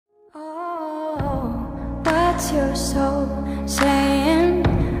What's your soul saying?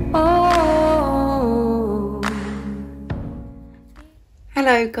 Oh.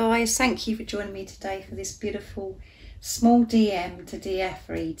 Hello guys, thank you for joining me today for this beautiful small DM to DF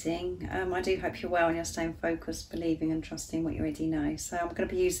reading. I do hope you're well and you're staying focused, believing and trusting what you already know. So I'm going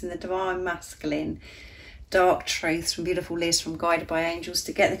to be using the Divine Masculine Dark Truths from beautiful Liz from Guided by Angels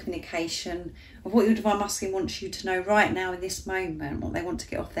to get the communication of what your Divine Masculine wants you to know right now in this moment, what they want to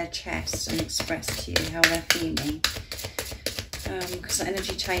get off their chest and express to you, how they're feeling. Because the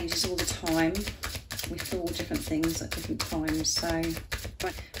energy changes all the time. We feel all different things at different times. So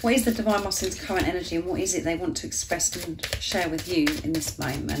what is the Divine Masculine's current energy and what is it they want to express and share with you in this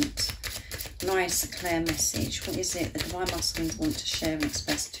moment? Nice, clear message. What is it the Divine Masculines want to share and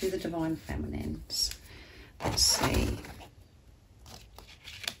express to the Divine Feminines? Let's see.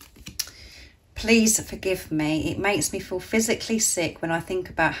 Please forgive me. It makes me feel physically sick when I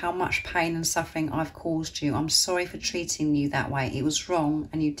think about how much pain and suffering I've caused you. I'm sorry for treating you that way. It was wrong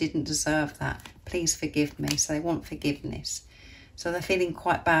and you didn't deserve that. Please forgive me. So they want forgiveness. So they're feeling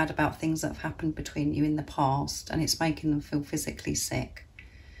quite bad about things that have happened between you in the past and it's making them feel physically sick.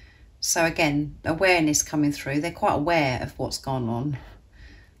 So again, awareness coming through. They're quite aware of what's gone on.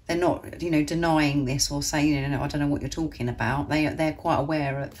 They're not, denying this or saying, I don't know what you're talking about. They're quite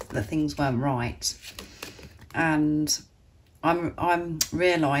aware that things weren't right. And I'm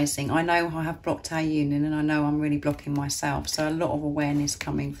realising, I know I have blocked our union and I know I'm really blocking myself. So a lot of awareness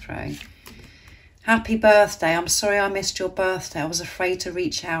coming through. Happy birthday. I'm sorry I missed your birthday. I was afraid to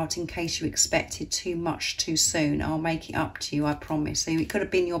reach out in case you expected too much too soon. I'll make it up to you, I promise. So it could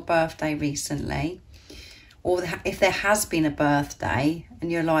have been your birthday recently. Or if there has been a birthday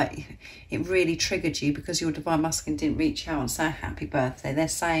and you're like, it really triggered you because your Divine Masculine didn't reach out and say happy birthday. They're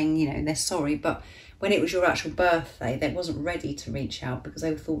saying, they're sorry. But when it was your actual birthday, they wasn't ready to reach out because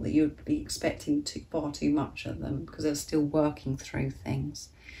they thought that you would be expecting far too much of them because they're still working through things.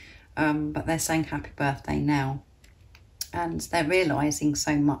 But they're saying happy birthday now. And they're realising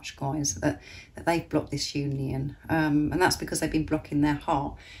so much, guys, that they've blocked this union. And that's because they've been blocking their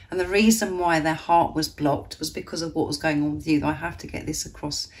heart. And the reason why their heart was blocked was because of what was going on with you. I have to get this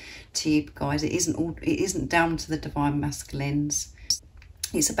across to you guys. It isn't down to the Divine Masculines.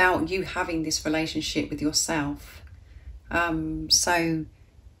 It's about you having this relationship with yourself. So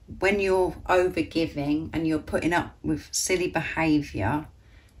when you're over-giving and you're putting up with silly behaviour,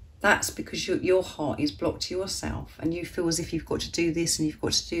 that's because your heart is blocked to yourself and you feel as if you've got to do this and you've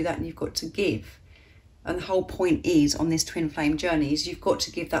got to do that and you've got to give. And the whole point is on this twin flame journey is you've got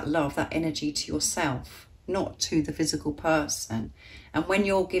to give that love, that energy to yourself, not to the physical person. And when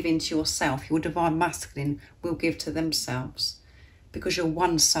you're giving to yourself, your Divine Masculine will give to themselves because you're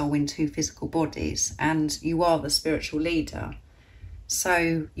one soul in two physical bodies and you are the spiritual leader.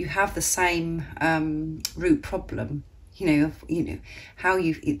 So you have the same root problem. How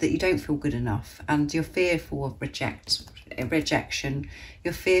that you don't feel good enough and you're fearful of rejection,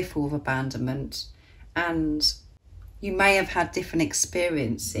 you're fearful of abandonment, and you may have had different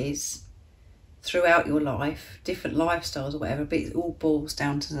experiences throughout your life, different lifestyles or whatever, but it all boils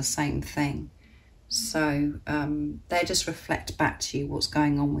down to the same thing. So they just reflect back to you what's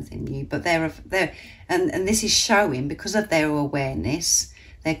going on within you, but and this is showing because of their awareness,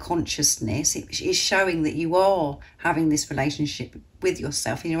 their consciousness. It is showing that you are having this relationship with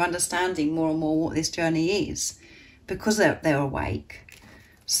yourself and you're understanding more and more what this journey is because they're awake.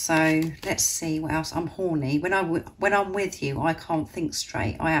 So let's see what else. I'm horny. When I'm with you, I can't think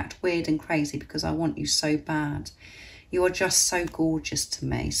straight. I act weird and crazy because I want you so bad. You are just so gorgeous to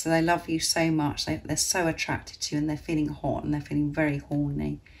me. So they love you so much. They're so attracted to you and they're feeling hot and they're feeling very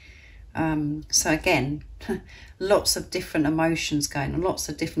horny. So again, lots of different emotions going on, lots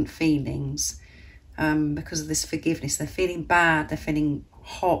of different feelings because of this forgiveness. They're feeling bad, they're feeling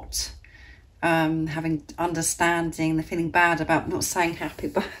hot, having understanding, they're feeling bad about not saying happy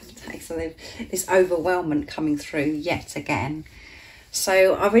birthday. So they've this overwhelmment coming through yet again.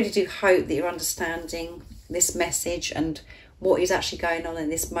 So I really do hope that you're understanding this message and what is actually going on in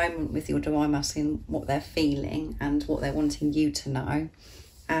this moment with your Divine Masculine, what they're feeling and what they're wanting you to know.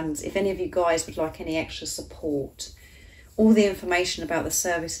 And if any of you guys would like any extra support, all the information about the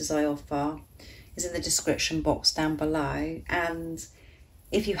services I offer is in the description box down below. And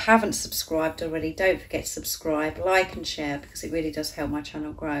if you haven't subscribed already, don't forget to subscribe, like and share because it really does help my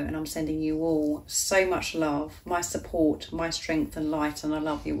channel grow. And I'm sending you all so much love, my support, my strength and light. And I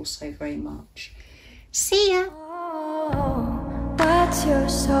love you all so very much. See ya. Oh, what's your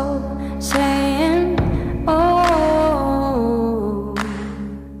soul saying? Oh.